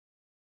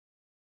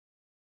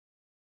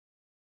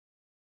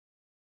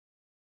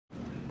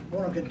I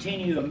want to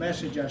continue a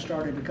message I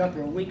started a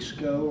couple of weeks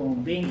ago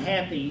on being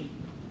happy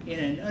in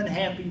an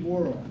unhappy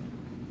world.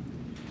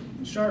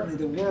 And certainly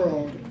the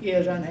world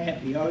is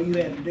unhappy. All you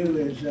have to do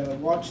is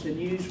watch the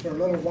news for a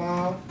little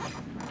while,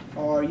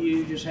 or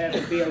you just have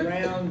to be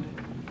around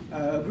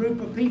a group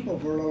of people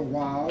for a little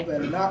while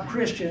that are not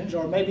Christians,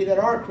 or maybe that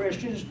are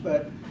Christians,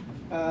 but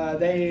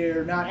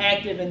they're not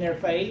active in their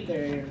faith,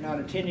 they're not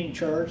attending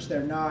church,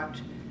 they're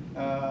not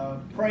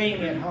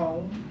praying at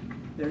home,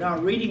 they're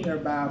not reading their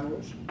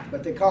Bibles,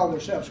 but they call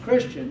themselves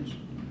Christians,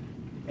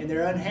 and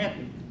they're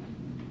unhappy.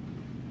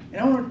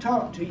 And I want to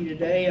talk to you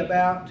today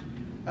about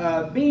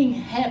being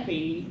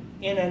happy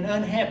in an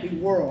unhappy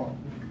world,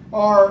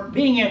 or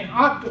being an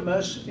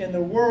optimist in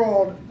the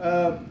world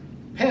of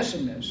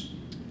pessimists.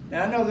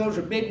 Now, I know those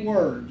are big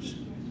words.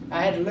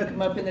 I had to look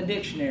them up in the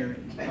dictionary,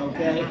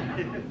 okay?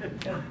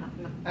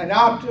 An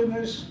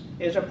optimist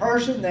is a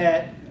person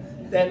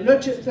that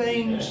looks at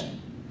things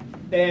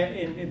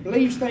and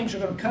believes things are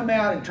going to come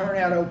out and turn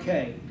out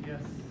okay. Yes.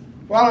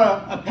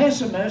 While a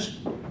pessimist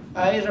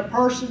is a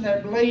person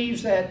that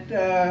believes that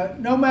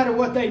no matter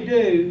what they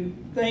do,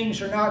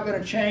 things are not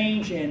going to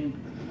change, and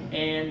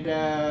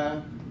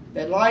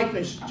that life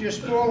is just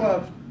full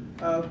of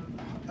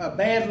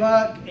bad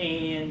luck,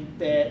 and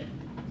that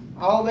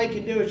all they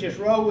can do is just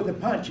roll with the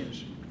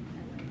punches.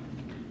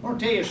 I want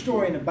to tell you a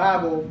story in the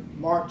Bible,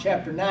 Mark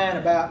chapter 9,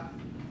 about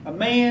a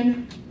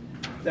man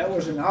that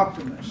was an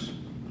optimist.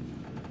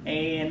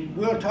 And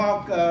we'll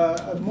talk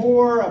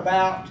more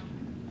about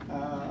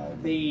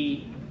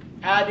the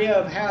idea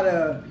of how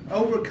to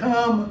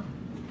overcome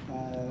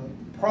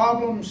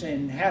problems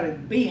and how to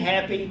be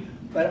happy.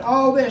 But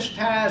all this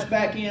ties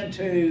back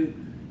into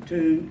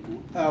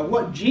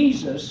what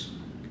Jesus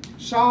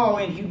saw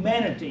in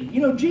humanity.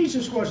 You know,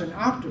 Jesus was an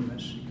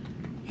optimist.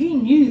 He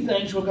knew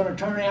things were going to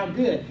turn out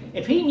good.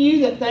 If he knew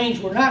that things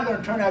were not going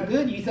to turn out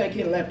good, you think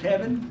he'd have left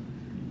heaven?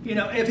 You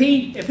know, if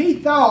he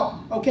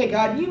thought, okay,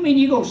 God, you mean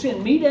you're going to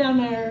send me down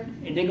there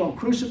and they're going to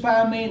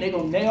crucify me and they're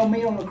going to nail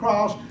me on the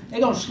cross, they're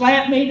going to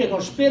slap me, they're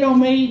going to spit on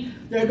me,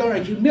 they're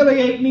going to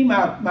humiliate me,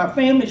 my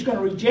family's going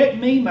to reject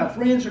me, my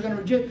friends are going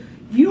to reject me.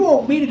 You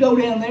want me to go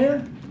down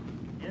there?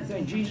 You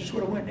think Jesus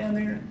would have went down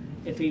there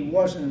if he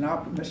wasn't an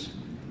optimist?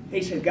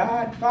 He said,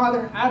 God,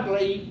 Father, I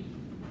believe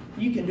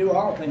you can do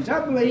all things.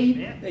 I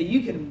believe that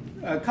you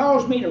can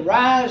cause me to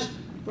rise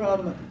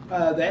from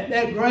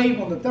that grave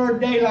on the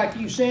third day, like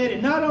you said.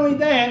 And not only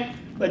that,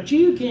 but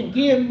you can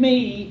give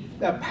me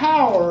the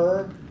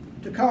power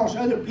to cause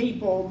other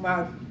people,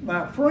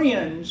 my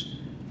friends,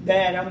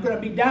 that I'm going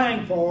to be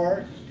dying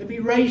for, to be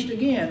raised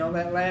again on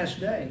that last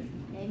day.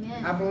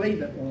 Amen. I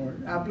believe it,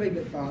 Lord. I believe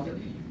it, Father.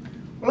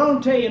 Well, I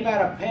want to tell you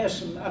about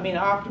an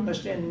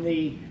optimist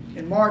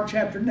in Mark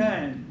chapter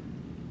 9.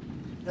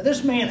 Now,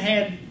 this man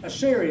had a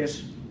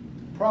serious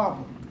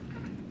problem.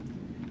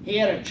 He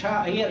had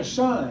a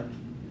son,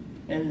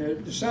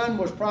 and the son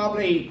was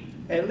probably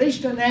at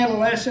least an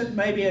adolescent,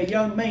 maybe a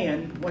young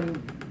man,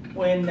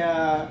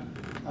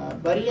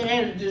 but he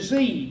had a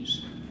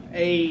disease,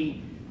 a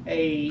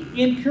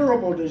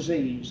incurable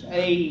disease,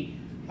 a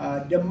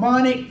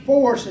demonic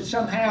force that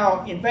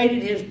somehow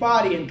invaded his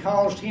body and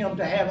caused him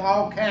to have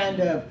all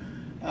kind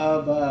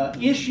of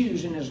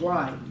issues in his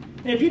life.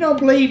 And if you don't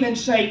believe in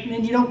Satan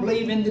and you don't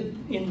believe in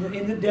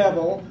the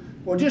devil,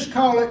 well, just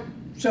call it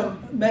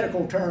some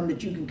medical term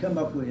that you can come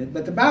up with.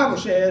 But the Bible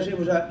says it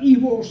was an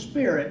evil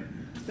spirit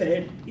that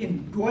had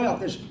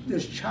indwelt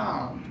this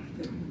child,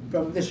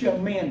 from this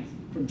young man,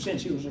 from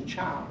since he was a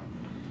child.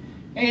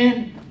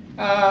 And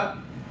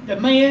the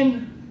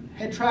man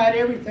had tried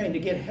everything to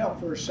get help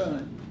for his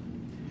son.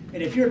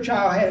 And if your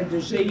child had a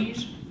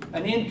disease,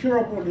 an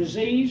incurable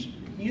disease,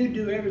 you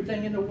do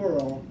everything in the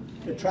world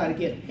to try to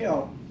get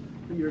help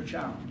for your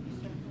child.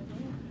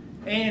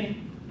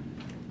 And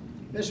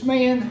this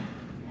man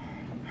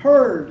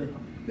heard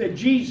that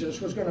Jesus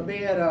was going to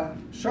be at a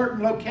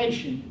certain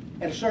location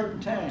at a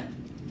certain time.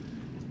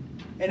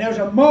 And there was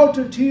a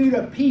multitude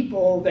of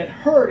people that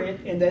heard it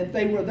and that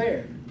they were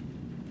there.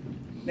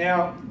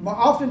 Now,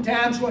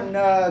 oftentimes when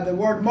the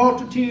word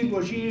multitude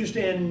was used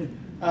in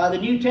the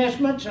New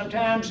Testament,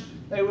 sometimes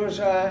there was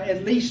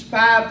at least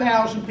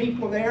 5,000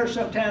 people there,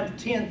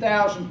 sometimes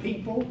 10,000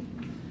 people.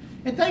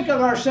 And think of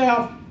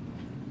ourselves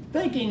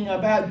thinking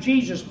about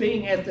Jesus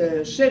being at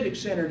the Civic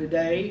Center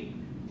today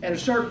at a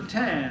certain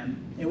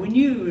time, and we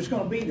knew he was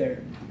going to be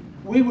there.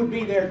 We would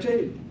be there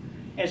too.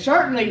 And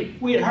certainly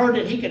we had heard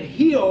that he could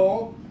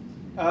heal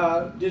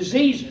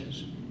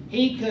diseases.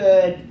 He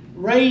could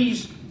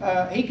raise,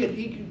 he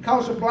could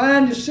cause the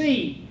blind to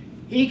see.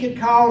 He could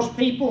cause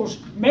people's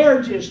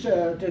marriages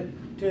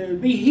to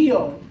be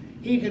healed.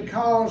 He could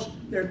cause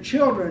their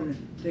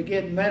children to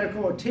get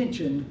medical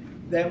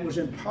attention that was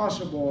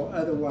impossible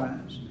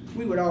otherwise.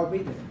 We would all be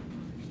there.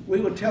 We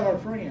would tell our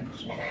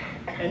friends.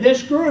 And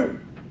this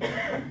group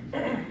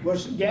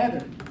was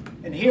gathered.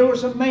 And here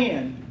was a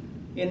man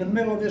in the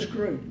middle of this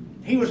group.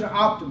 He was an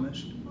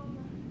optimist.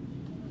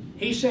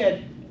 He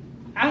said,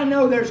 I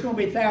know there's going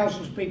to be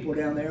thousands of people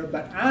down there,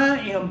 but I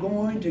am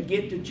going to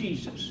get to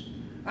Jesus.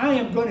 I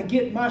am going to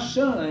get my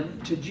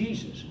son to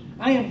Jesus.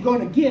 I am going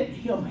to get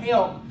him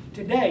help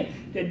today.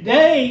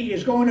 Today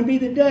is going to be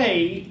the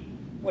day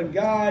when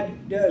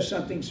God does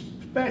something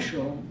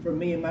special for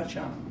me and my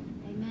child.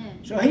 Amen.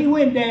 So he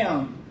went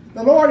down.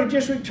 The Lord had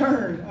just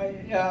returned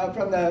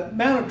from the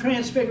Mount of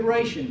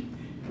Transfiguration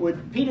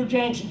with Peter,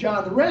 James, and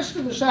John. The rest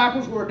of the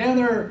disciples were down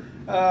there.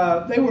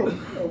 They were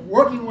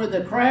working with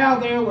the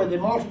crowd there, with the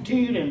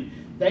multitude, and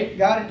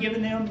God had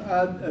given them,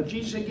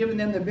 Jesus had given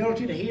them the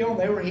ability to heal.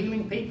 They were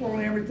healing people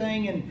and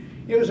everything, and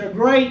it was a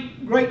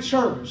great, great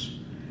service.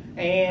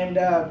 And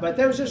but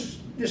there was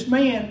this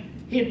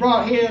man. He had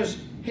brought his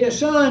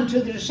son to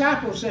the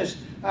disciples. Says,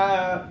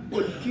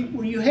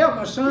 will you help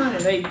my son?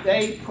 And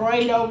they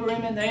prayed over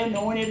him, and they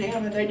anointed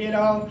him, and they did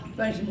all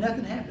things, and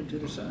nothing happened to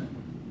the son.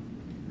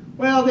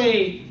 Well,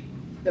 the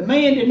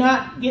man did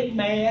not get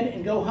mad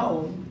and go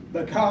home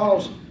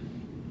because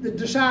the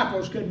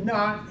disciples could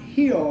not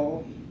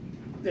heal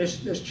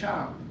this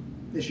child,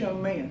 this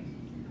young man.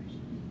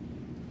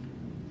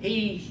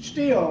 He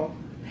still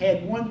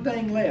had one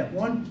thing left,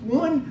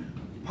 one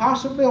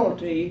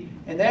possibility,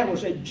 and that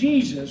was that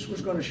Jesus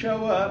was going to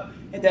show up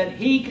and that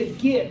he could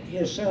get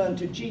his son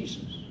to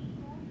Jesus.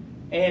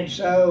 And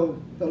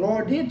so the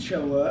Lord did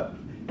show up,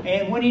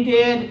 and when he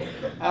did,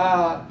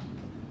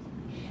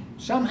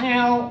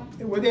 somehow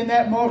within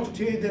that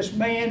multitude, this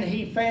man,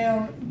 he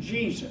found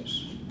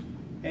Jesus,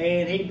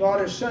 and he brought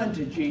his son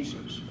to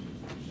Jesus.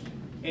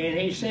 And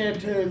he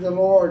said to the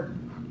Lord,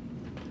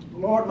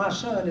 Lord, my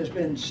son has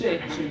been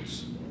sick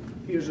since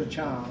he was a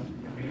child.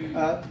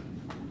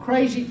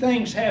 Crazy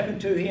things happen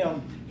to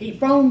him. He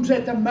foams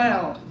at the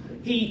mouth.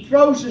 He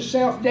throws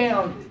himself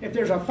down. If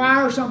there's a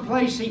fire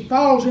someplace, he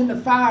falls in the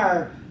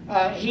fire.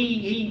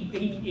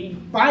 He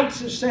bites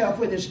himself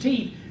with his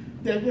teeth.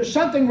 There's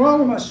something wrong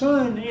with my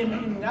son,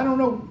 and I don't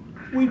know.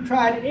 We've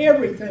tried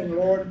everything,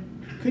 Lord.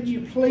 Could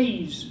you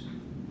please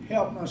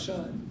help my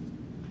son?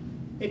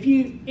 If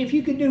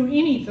you could do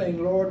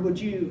anything, Lord, would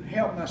you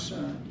help my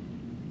son?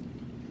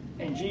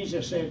 And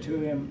Jesus said to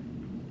him,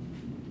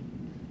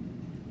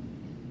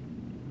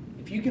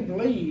 if you can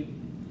believe,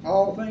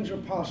 all things are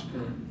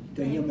possible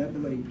to him that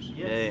believes.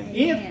 Yeah.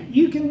 If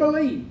you can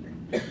believe.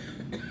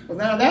 Well,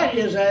 now that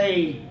is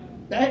a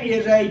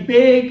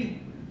big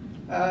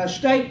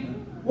statement.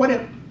 What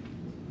if,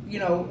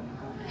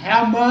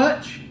 how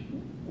much?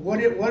 What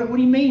do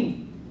you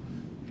mean?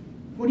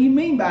 What do you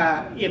mean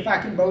by if I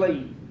can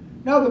believe?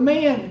 No, the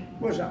man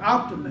was an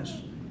optimist.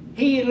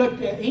 He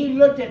looked at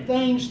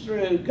things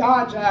through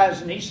God's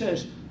eyes, and he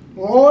says,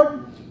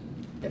 Lord,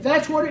 if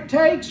that's what it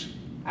takes,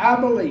 I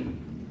believe.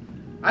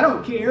 I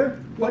don't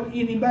care what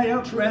anybody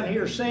else around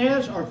here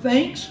says or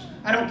thinks.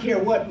 I don't care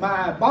what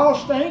my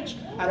boss thinks.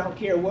 I don't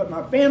care what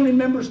my family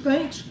members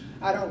thinks.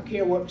 I don't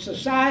care what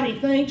society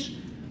thinks.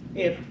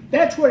 If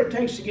that's what it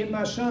takes to get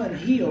my son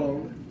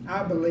healed,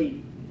 I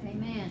believe.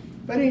 Amen.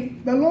 But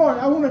Lord,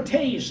 I want to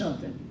tell you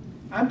something.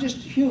 I'm just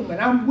human.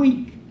 I'm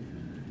weak.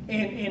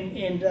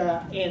 And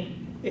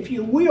if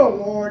you will,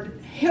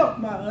 Lord, help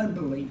my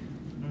unbelief.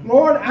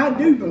 Lord, I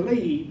do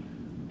believe,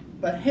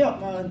 but help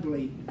my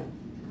unbelief.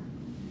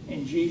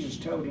 And Jesus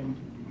told him,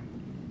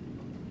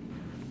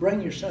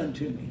 bring your son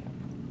to me.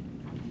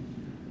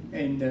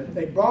 And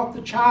they brought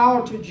the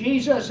child to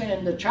Jesus,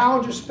 and the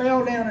child just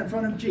fell down in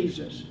front of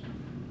Jesus.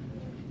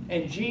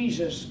 And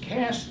Jesus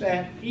cast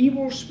that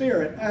evil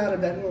spirit out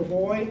of that little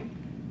boy.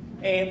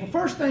 And the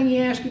first thing he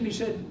asked him, he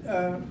said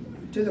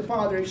to the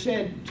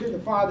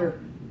father,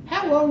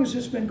 how long has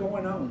this been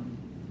going on?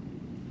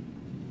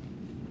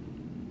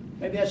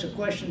 Maybe that's a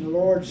question the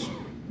Lord's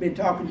been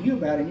talking to you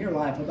about in your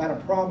life, about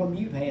a problem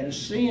you've had, a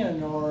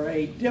sin or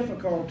a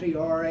difficulty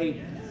or a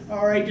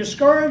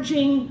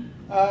discouraging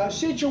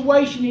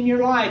situation in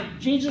your life.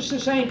 Jesus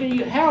is saying to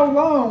you, how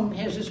long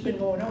has this been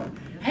going on?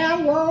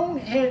 How long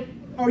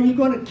are you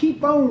going to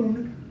keep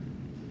on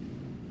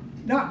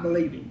not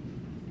believing?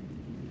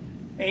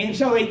 And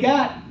so he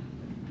got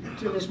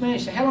to this man. He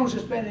said, how long has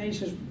this been? And he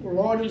says, well,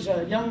 Lord, he's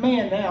a young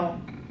man now,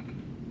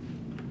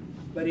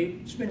 but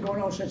it's been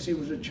going on since he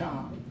was a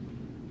child.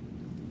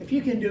 If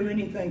you can do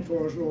anything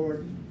for us,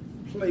 Lord,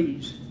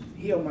 please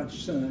heal my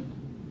son.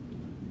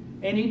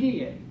 And he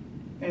did.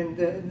 And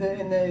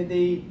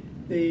the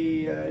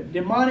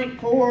demonic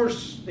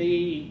force,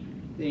 the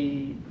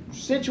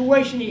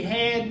situation he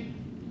had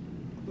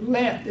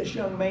left this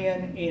young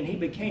man, and he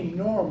became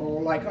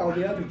normal like all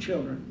the other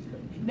children.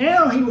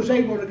 Now he was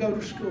able to go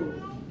to school.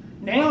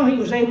 Now he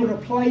was able to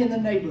play in the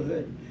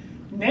neighborhood.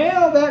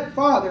 Now that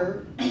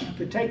father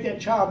could take that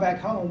child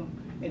back home,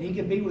 and he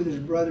could be with his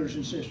brothers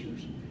and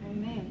sisters.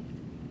 Amen.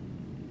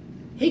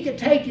 He could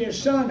take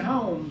his son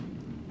home,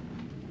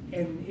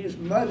 and his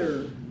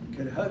mother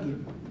could hug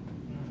him.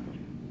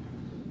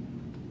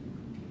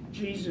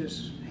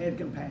 Jesus had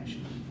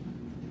compassion.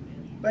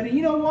 But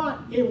you know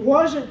what? It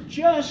wasn't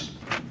just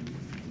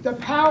the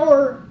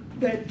power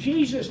that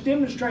Jesus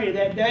demonstrated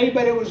that day,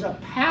 but it was the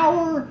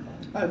power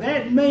of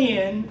that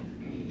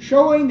man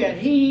showing that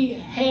he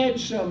had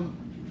some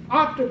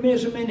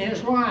optimism in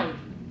his life.